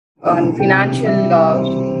financial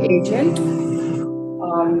agent,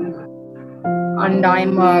 and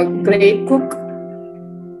I'm a great cook.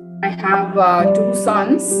 I have 2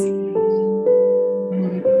 sons.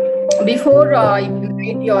 Before I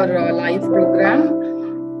made your live program,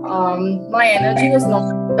 my energy was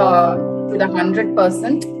not to the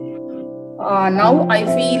 100%. Now I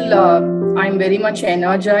feel I'm very much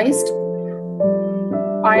energized.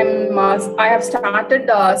 I have started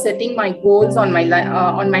setting my goals on my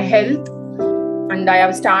health, and I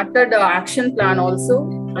have started action plan also.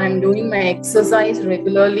 I'm doing my exercise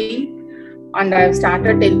regularly, and I have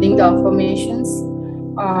started telling the affirmations.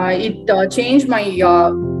 It changed my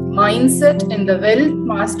mindset in the wealth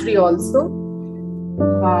mastery also.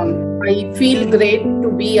 I feel great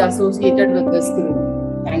to be associated with this group.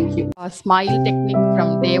 Thank you. Smile technique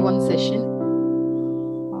from day one session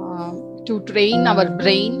to train our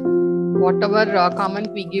brain. Whatever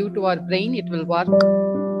comment we give to our brain, it will work.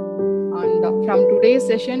 And from today's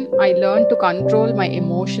session, I learned to control my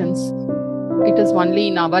emotions. It is only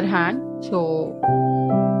in our hand. So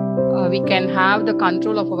we can have the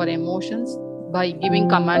control of our emotions by giving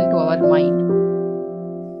command to our mind.